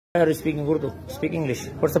Why are you speaking Urdu? Speak English.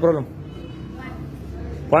 What's the problem?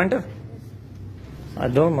 Pointer? I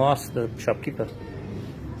don't know. Ask the shopkeeper.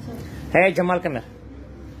 Hey, Jamal, come here.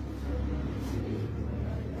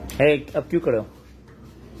 Hey, अब क्यों खड़े हो?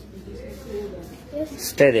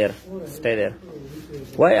 Stay there. Stay there.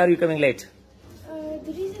 Why are you coming late?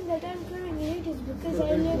 The reason that I'm coming late is because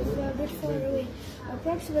I live a bit far away,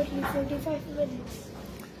 approximately 45 minutes.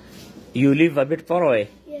 You live a bit far away.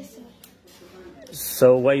 Yes, sir.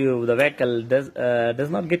 So why the vehicle does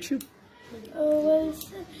not get you? Well,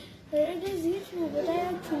 sir, it does get me, but I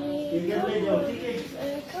actually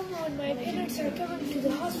come on my parents are coming to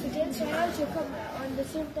the hospital, so I also come on the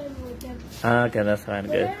same time with them. Okay, that's fine.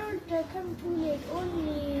 But Good. I don't come too late.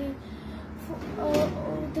 Only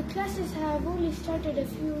the classes have only started a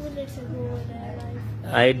few minutes ago when I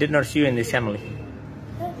arrived. I did not see you in the assembly.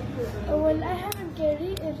 Well, I haven't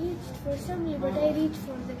reached for assembly, but I reached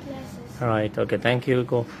for the classes. All right. Okay. Thank you.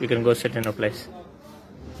 Go. You can go sit in your place.